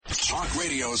Talk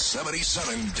Radio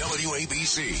 77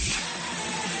 WABC.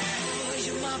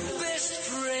 You're my best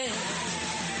friend.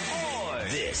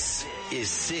 This is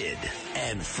Sid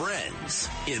and Friends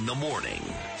in the Morning.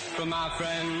 For my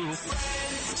friends.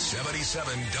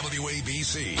 77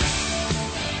 WABC.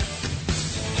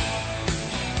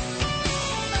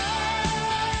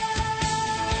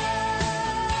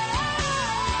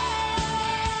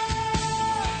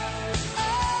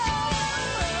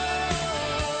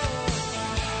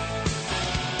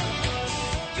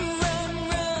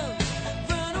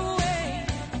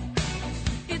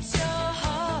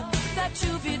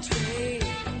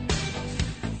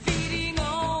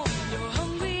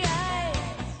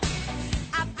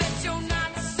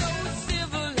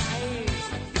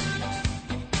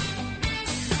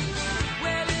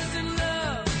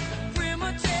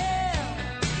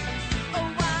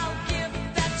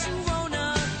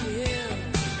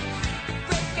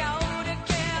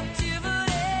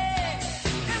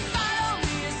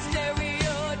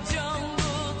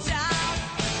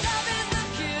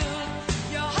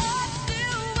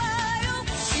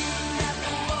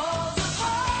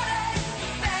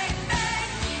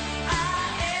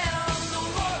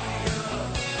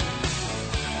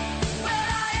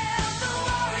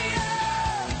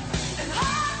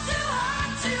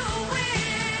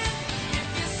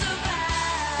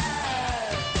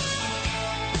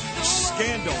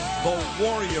 The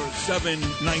Warrior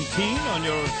 719 on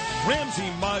your Ramsey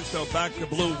Mazda Back to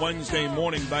Blue Wednesday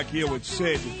morning back here with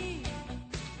Sid.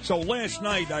 So last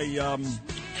night I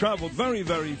traveled very,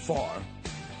 very far,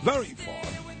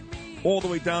 all the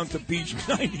way down to Beach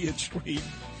 90th Street.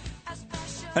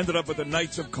 Ended up with the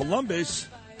Knights of Columbus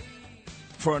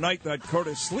for a night that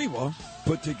Curtis Sliwa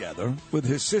put together with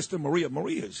his sister Maria.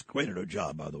 Maria's great at her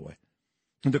job, by the way.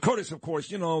 And the Curtis, of course,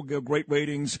 you know, great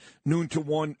ratings, noon to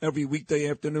 1 every weekday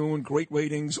afternoon, great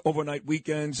ratings, overnight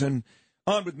weekends, and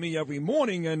on with me every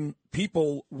morning. And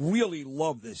people really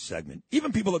love this segment.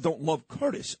 Even people that don't love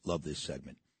Curtis love this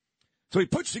segment. So he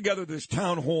puts together this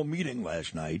town hall meeting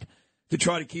last night to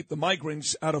try to keep the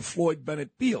migrants out of Floyd Bennett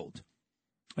Field.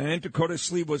 And to Curtis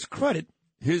Sliwa's credit,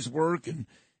 his work and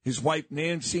his wife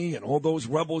Nancy and all those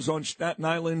rebels on Staten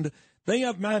Island, they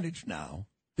have managed now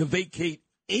to vacate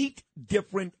 8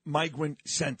 different migrant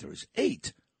centers.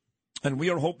 8. And we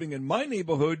are hoping in my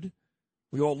neighborhood,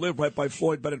 we all live right by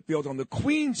Floyd Bennett Field on the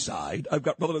Queens side. I've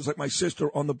got relatives like my sister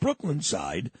on the Brooklyn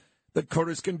side, that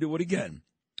Curtis can do it again.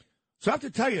 So I have to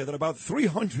tell you that about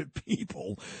 300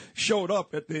 people showed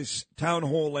up at this town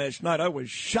hall last night. I was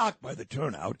shocked by the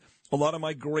turnout. A lot of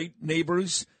my great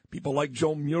neighbors, people like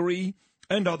Joe Murray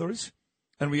and others.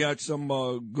 And we had some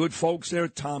good folks there,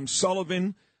 Tom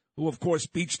Sullivan, who, of course,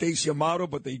 beat Stacey Amato,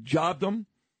 but they jobbed him.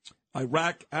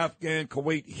 Iraq, Afghan,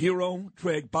 Kuwait hero,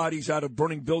 dragged bodies out of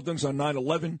burning buildings on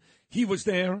 9/11. He was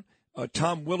there.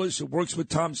 Tom Willis, who works with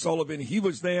Tom Sullivan, he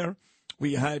was there.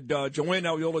 We had Joanne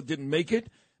Ariola didn't make it,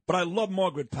 but I love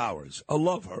Margaret Powers. I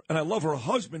love her. And I love her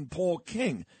husband, Paul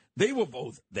King. They were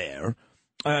both there,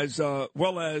 as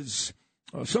well as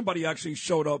somebody actually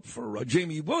showed up for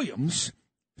Jamie Williams,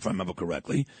 if I remember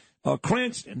correctly.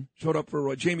 Cranston showed up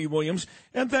for Jamie Williams,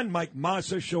 and then Mike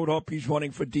Massa showed up. He's running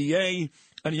for DA,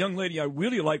 and a young lady I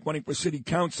really like running for city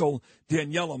council,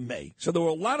 Daniela May. So there were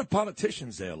a lot of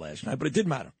politicians there last night, but it didn't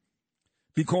matter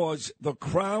because the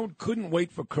crowd couldn't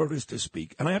wait for Curtis to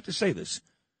speak. And I have to say this,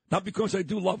 not because I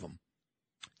do love him.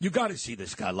 You got to see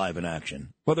this guy live in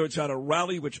action, whether it's at a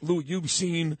rally, which, Lou, you've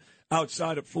seen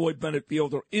outside of Floyd Bennett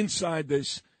Field or inside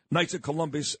this Knights of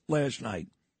Columbus last night.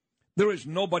 There is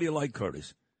nobody like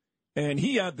Curtis. And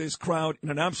he had this crowd in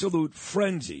an absolute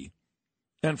frenzy.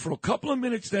 And for a couple of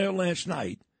minutes there last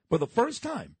night, for the first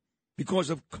time, because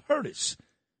of Curtis,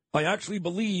 I actually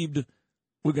believed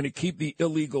we're going to keep the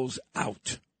illegals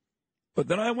out. But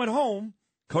then I went home.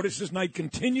 Curtis's night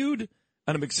continued,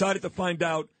 and I'm excited to find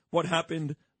out what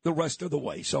happened the rest of the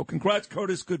way. So congrats,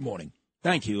 Curtis. Good morning.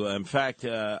 Thank you. In fact,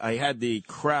 I had the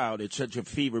crowd at such a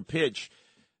fever pitch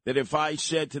that if I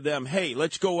said to them, hey,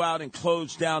 let's go out and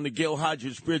close down the Gil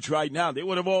Hodges Bridge right now, they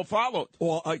would have all followed.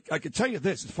 Well, I could tell you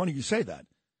this. It's funny you say that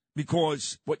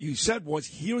because what you said was,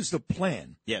 here's the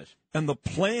plan. Yes. And the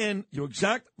plan, your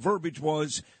exact verbiage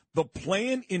was, the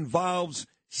plan involves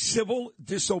civil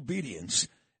disobedience.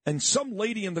 And some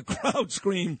lady in the crowd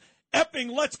screamed,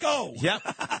 effing let's go. Yep.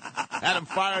 Had them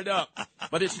fired up.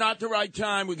 But it's not the right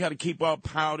time. We got to keep our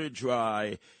powder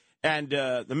dry. And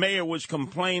the mayor was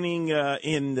complaining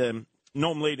in the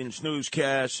Noam Laden's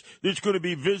newscast, there's going to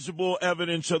be visible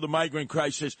evidence of the migrant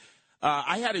crisis.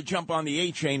 I had to jump on the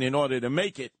A train in order to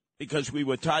make it because we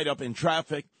were tied up in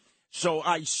traffic. So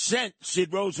I sent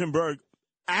Sid Rosenberg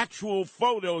actual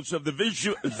photos of the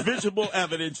visible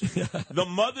evidence. The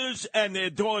mothers and their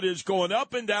daughters going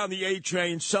up and down the A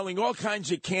train, selling all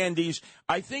kinds of candies.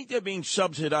 I think they're being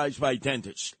subsidized by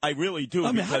dentists. I really do.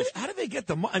 I mean, how do they get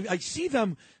the money? I see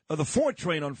them, the 4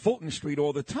 train on Fulton Street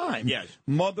all the time. Yes.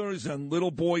 Mothers and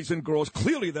little boys and girls.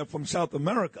 Clearly, they're from South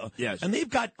America. Yes. And they've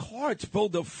got carts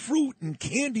filled of fruit and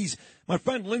candies. My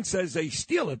friend Lynn says they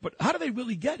steal it, but how do they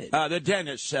really get it? The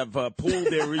dentists have pooled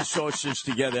their resources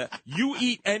together. You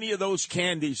eat any of those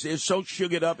candies, they're so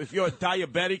sugared up. If you're a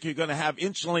diabetic, you're going to have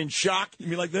insulin shock. You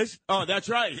mean like this? Oh, that's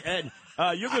right. And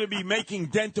you're going to be making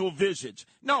dental visits.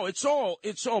 No, it's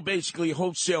all basically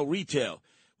wholesale retail.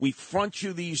 We front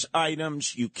you these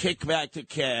items. You kick back the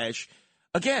cash.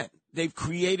 Again, they've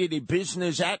created a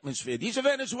business atmosphere. These are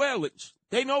Venezuelans.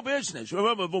 They know business.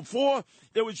 Remember, before,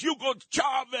 there was Hugo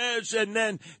Chavez, and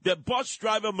then the bus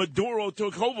driver Maduro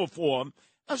took over for him.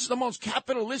 That's the most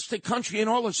capitalistic country in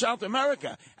all of South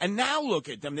America. And now look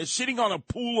at them. They're sitting on a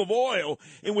pool of oil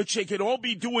in which they could all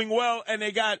be doing well, and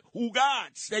they got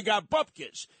hugats. They got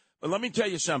bupkis. But let me tell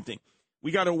you something.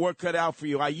 We got to work cut out for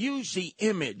you. I use the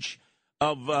image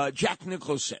of Jack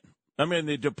Nicholson. I'm in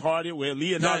The Departed, where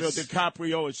Leonardo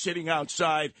DiCaprio is sitting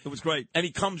outside. It was great. And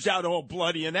he comes out all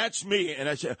bloody, and that's me. And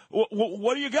I said,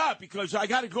 what do you got? Because I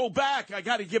got to go back. I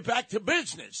got to get back to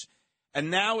business. And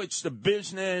now it's the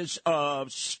business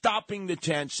of stopping the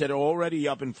tents that are already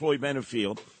up in Floyd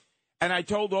Benefield. And I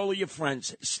told all of your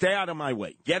friends, stay out of my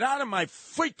way. Get out of my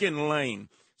freaking lane.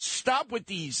 Stop with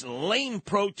these lane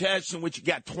protests in which you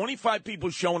got 25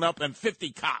 people showing up and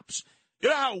 50 cops. You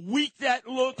know how weak that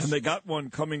looks? And they got one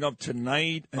coming up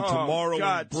tonight and tomorrow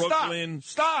in Brooklyn.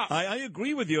 Stop. I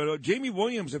agree with you. Jamie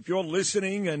Williams, if you're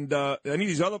listening, and any of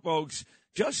these other folks,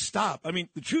 just stop. I mean,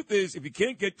 the truth is, if you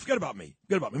can't forget about me.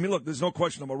 Forget about me. I mean, look, there's no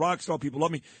question I'm a rock star. People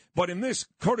love me. But in this,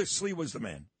 Curtis Sliwa's the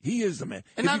man. He is the man.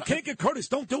 And if you can't get Curtis,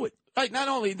 don't do it. Right, not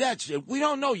only that, we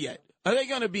don't know yet. Are they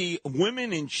going to be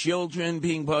women and children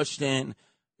being bussed in?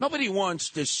 Nobody wants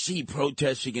to see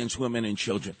protests against women and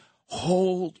children.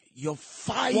 Hold your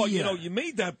fire. Well, you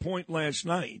made that point last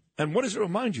night. And what does it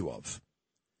remind you of?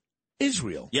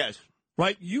 Israel. Yes.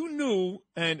 Right? You knew,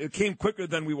 and it came quicker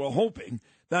than we were hoping,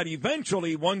 that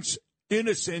eventually, once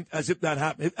innocent, as if that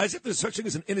happened, as if there's such thing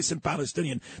as an innocent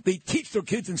Palestinian, they teach their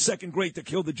kids in second grade to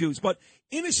kill the Jews. But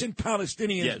innocent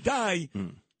Palestinians die.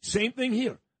 Same thing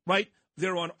here, right?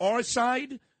 They're on our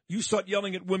side. You start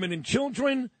yelling at women and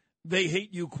children, they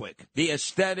hate you quick. The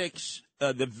aesthetics,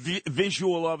 the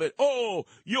visual of it. Oh,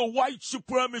 you're white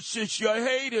supremacists, you're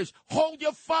haters. Hold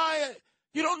your fire.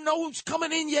 You don't know who's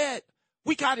coming in yet.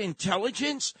 We got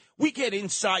intelligence. We get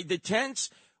inside the tents.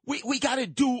 We got to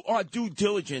do our due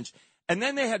diligence. And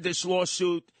then they had this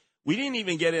lawsuit. We didn't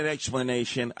even get an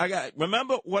explanation.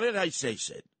 Remember, what did I say,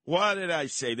 Sid? What did I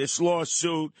say? This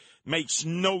lawsuit makes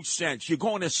no sense. You're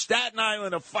going to Staten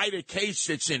Island to fight a case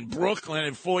that's in Brooklyn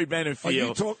and Floyd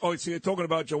Benefield. So you're talking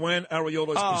about Joanne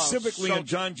Ariola specifically and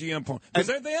John Giampone.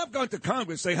 Because they have gone to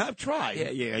Congress. They have tried.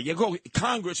 Yeah. You go,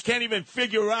 Congress can't even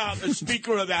figure out a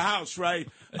Speaker of the House, right?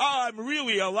 I'm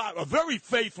really very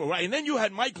faithful, right? And then you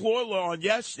had Mike Lawler on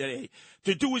yesterday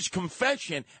to do his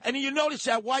confession. And you notice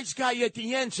that wise guy at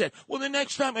the end said, well, the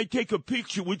next time I take a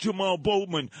picture with Jamal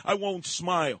Bowman, I won't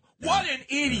smile. What an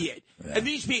idiot. Yeah. And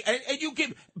these people, and you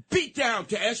get beat down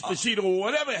to Esposito or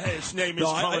whatever his name is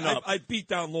coming up. I beat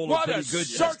down Lawler pretty good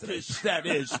yesterday. What a circus that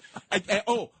is.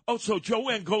 So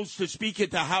Joanne goes to speak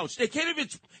at the House. They can't even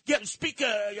get a Speaker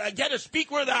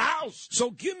of the House.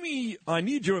 So I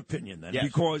need your opinion then,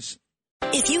 because...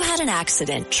 If you had an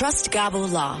accident, trust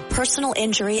Gabo Law, personal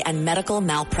injury and medical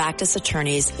malpractice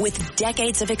attorneys with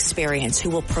decades of experience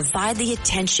who will provide the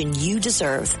attention you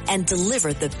deserve and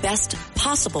deliver the best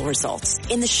possible results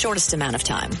in the shortest amount of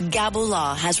time. Gabo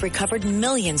Law has recovered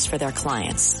millions for their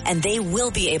clients, and they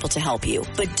will be able to help you.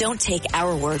 But don't take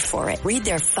our word for it. Read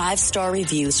their 5-star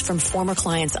reviews from former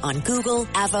clients on Google,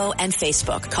 Avo, and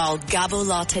Facebook. Call Gabo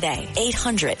Law today,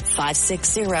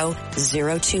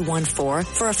 800-560-0214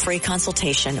 for a free consultation,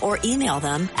 or email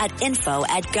them at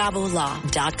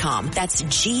info@gabolaw.com. That's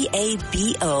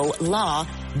GABO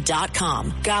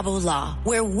law.com. Gabo Law,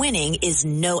 where winning is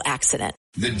no accident.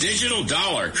 The digital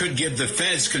dollar could give the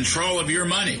feds control of your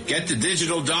money. Get the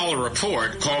digital dollar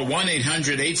report. Call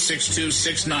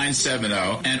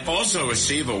 1-800-862-6970 and also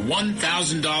receive a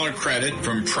 $1,000 credit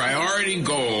from Priority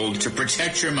Gold to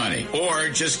protect your money. Or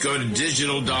just go to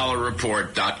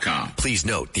digitaldollarreport.com. Please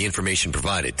note, the information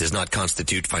provided does not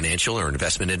constitute financial or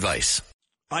investment advice.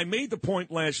 I made the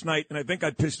point last night, and I think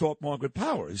I pissed off Margaret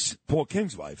Powers, Paul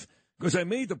King's wife, because I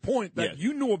made the point that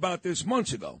you knew about this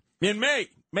months ago. In May.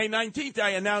 May 19th, I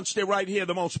announced it right here,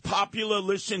 the most popular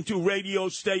listened to radio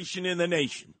station in the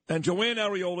nation. And Joanne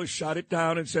Ariola shot it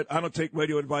down and said, I don't take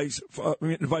radio advice from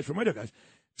radio guys.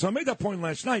 So I made that point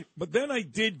last night. But then I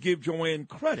did give Joanne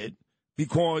credit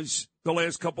because the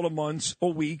last couple of months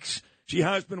or weeks, she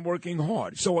has been working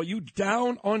hard. So are you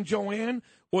down on Joanne?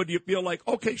 Or do you feel like,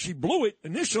 okay, she blew it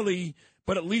initially,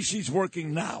 but at least she's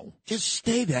working now? Just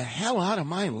stay the hell out of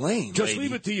my lane, Just lady.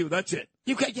 leave it to you. That's it.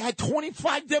 You had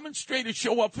 25 demonstrators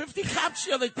show up, 50 cops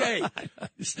the other day.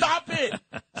 Stop it.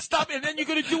 Stop it. And then you're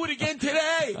going to do it again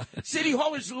today. City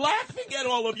Hall is laughing at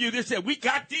all of you. They said, we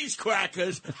got these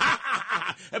crackers.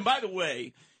 And by the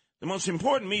way, the most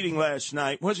important meeting last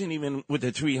night wasn't even with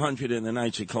the 300 and the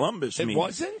Knights of Columbus meeting. It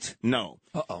wasn't? No.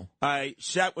 Uh-oh. I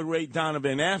sat with Ray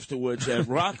Donovan afterwards at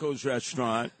Rocco's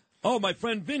restaurant. Oh, my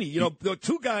friend Vinny. You know, the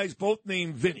two guys both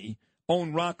named Vinny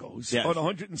own Rocco's on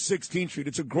 116th Street.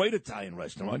 It's a great Italian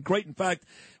restaurant. Great. In fact,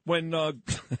 when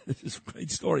this is a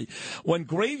great story. When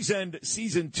Gravesend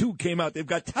Season 2 came out, they've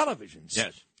got televisions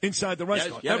inside the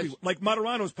restaurant. Yes. Like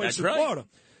Moderano's place in Florida.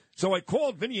 So I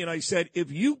called Vinny and I said,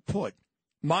 if you put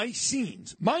my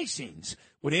scenes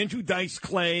with Andrew Dice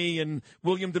Clay and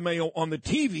William DeMeo on the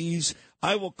TVs,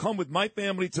 I will come with my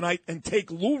family tonight and take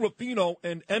Lou Ruffino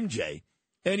and MJ.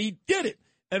 And he did it.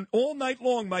 And all night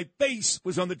long, my face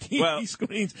was on the TV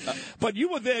screens. But you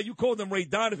were there. You called him Ray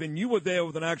Donovan. You were there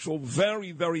with an actual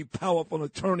very, very powerful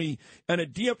attorney and a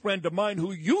dear friend of mine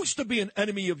who used to be an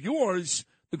enemy of yours,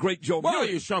 the great Joe Well,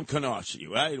 Murray. you're from Canarsie,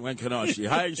 right? Went Canarsie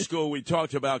High School. We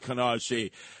talked about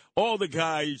Canarsie. All the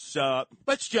guys,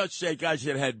 let's just say guys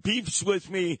that had beefs with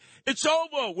me, it's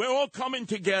over. We're all coming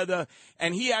together.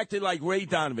 And he acted like Ray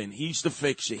Donovan. He's the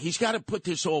fixer. He's got to put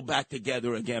this all back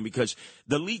together again because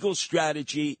the legal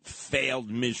strategy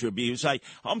failed miserably. It was like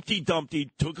Humpty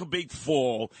Dumpty took a big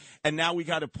fall, and now we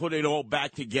got to put it all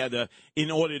back together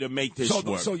in order to make this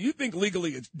work. So you think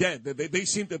legally it's dead? They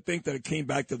seem to think that it came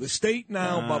back to the state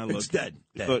now, but it's dead.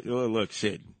 Look,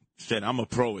 Sid. I'm a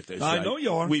pro at this. I know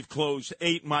you are. We've closed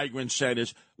 8 migrant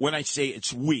centers. When I say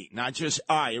it's we, not just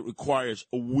I, it requires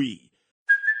a we.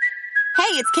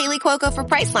 Hey, it's Kaylee Cuoco for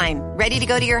Priceline. Ready to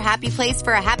go to your happy place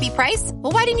for a happy price?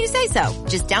 Well, why didn't you say so?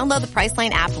 Just download the Priceline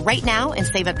app right now and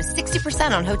save up to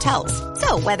 60% on hotels.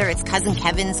 So whether it's Cousin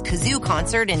Kevin's Kazoo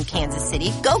Concert in Kansas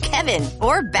City, go Kevin,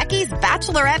 or Becky's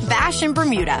Bachelorette Bash in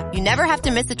Bermuda, you never have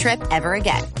to miss a trip ever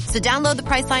again. So download the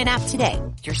Priceline app today.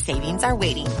 Your savings are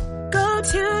waiting. Go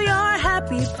to your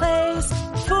happy place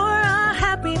for a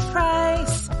happy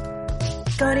price.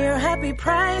 Go to your happy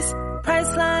price,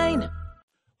 Priceline.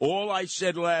 All I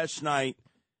said last night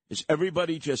is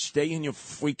everybody just stay in your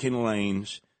freaking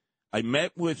lanes. I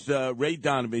met with Ray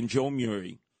Donovan, Joe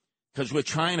Murray, because we're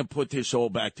trying to put this all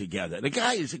back together. The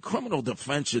guy is a criminal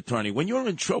defense attorney. When you're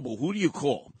in trouble, who do you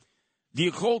call? Do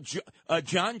you call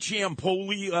John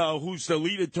Ciampoli, who's the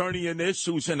lead attorney in this,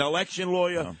 who's an election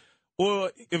lawyer? No.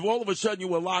 Or if all of a sudden you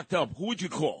were locked up, who would you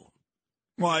call?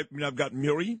 Well, I've got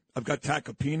Murray. I've got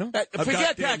Takapina.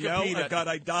 Forget Takapina. I've got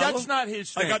Idala. That's not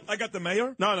his thing. I got the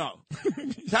mayor. No.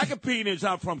 Takapina is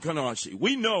not from Canarsie.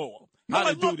 We know how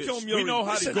to do this. Joe Murray. We know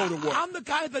how to go to work. I'm the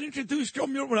guy that introduced Joe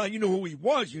Murray. Well, you knew who he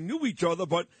was. You knew each other,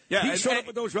 but he showed up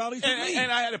at those rallies with me.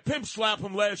 And I had to pimp slap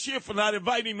him last year for not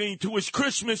inviting me to his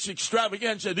Christmas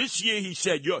extravaganza. This year he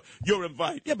said, you're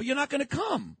invited. Yeah, but you're not going to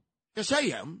come. Yes, I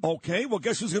am. Okay, well,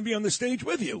 guess who's going to be on the stage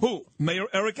with you? Who? Mayor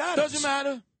Eric Adams. Doesn't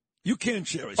matter. You can't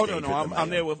share a stage Oh, no,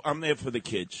 I'm there for the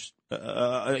kids.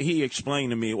 He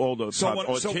explained to me all the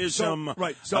autism,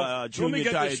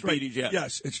 junior diabetes. Yeah.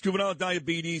 Yes, it's juvenile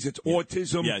diabetes, it's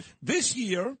autism. Yes. This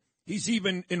year, he's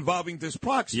even involving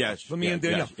dyspraxia. Yes. For me and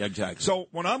Danielle. Yes, exactly. So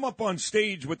when I'm up on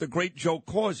stage with the great Joe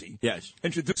Causey,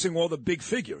 introducing all the big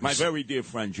figures. My very dear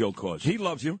friend, Joe Causey. He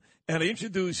loves you. And I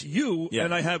introduce you,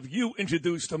 and I have you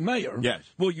introduce the mayor. Yes.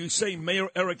 Will you say Mayor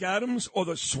Eric Adams or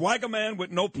the swagger man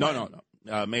with no plan?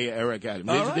 No. Mayor Eric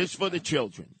Adams. This is for the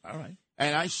children. All right.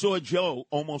 And I saw Joe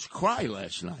almost cry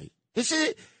last night. This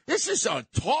is a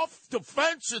tough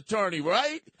defense attorney,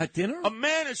 right? At dinner? A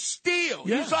man of steel.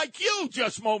 Yeah. He's like you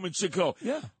just moments ago.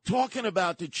 Yeah. Talking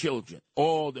about the children.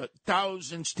 All the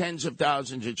thousands, tens of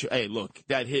thousands of children. Hey, look,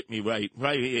 that hit me right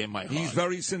here in my heart. He's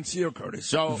very sincere, Curtis.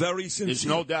 So very sincere. There's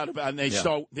no doubt about it.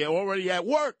 And they're already at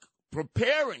work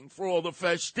preparing for all the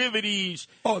festivities.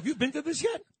 Oh, have you been to this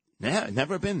yet? Yeah,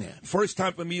 never been there. First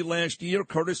time for me last year,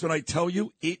 Curtis, when I tell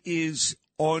you, it is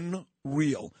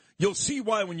unreal. You'll see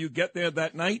why when you get there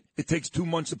that night, it takes 2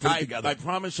 months to put it together. I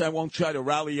promise I won't try to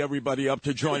rally everybody up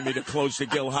to join me to close the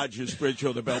Gil Hodges Bridge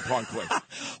or the Bell Parkway.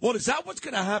 Well, is that what's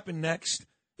going to happen next?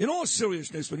 in all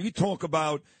seriousness, when you talk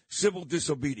about civil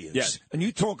disobedience and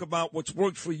you talk about what's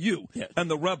worked for you and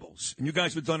the rebels, and you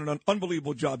guys have done an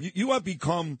unbelievable job, you have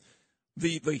become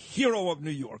the hero of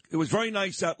New York. It was very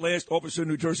nice that last officer in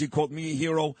New Jersey called me a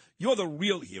hero. You're the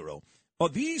real hero. Are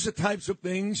these the types of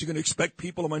things you're going to expect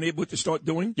people in my neighborhood to start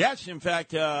doing? Yes. In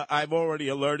fact, I've already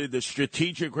alerted the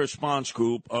Strategic Response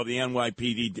Group of the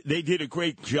NYPD. They did a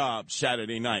great job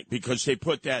Saturday night because they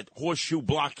put that horseshoe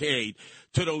blockade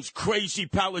to those crazy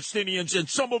Palestinians and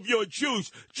some of your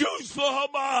Jews. Jews for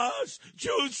Hamas,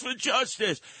 Jews for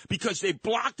justice. Because they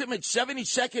blocked them at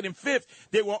 72nd and 5th.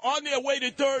 They were on their way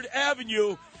to 3rd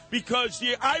Avenue. Because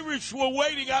the Irish were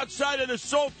waiting outside of the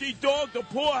Salty Dog, the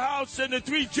Poorhouse, and the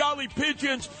Three Jolly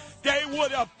Pigeons. They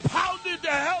would have pounded the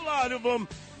hell out of them.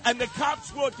 And the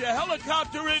cops brought the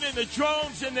helicopter in and the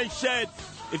drones, and they said,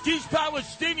 if these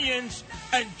Palestinians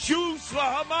and Jews for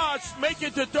Hamas make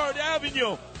it to 3rd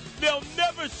Avenue, they'll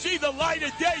never see the light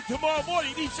of day tomorrow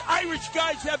morning. These Irish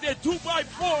guys have their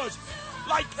 2x4s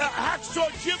like Hacksaw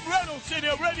Jim Reynolds, and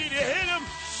they're ready to hit them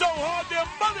so hard their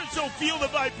mothers will feel the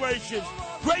vibrations.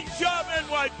 Great job,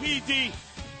 NYPD.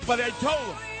 But I told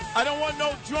them, I don't want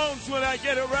no drones when I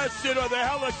get arrested or the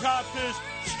helicopters.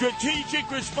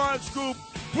 Strategic Response Group,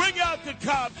 bring out the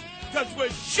cops, because we're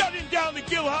shutting down the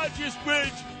Gil Hodges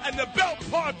Bridge and the Belt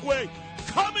Parkway.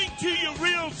 Coming to you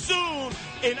real soon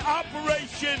in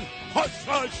Operation Hush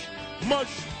Hush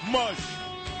Mush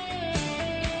Mush.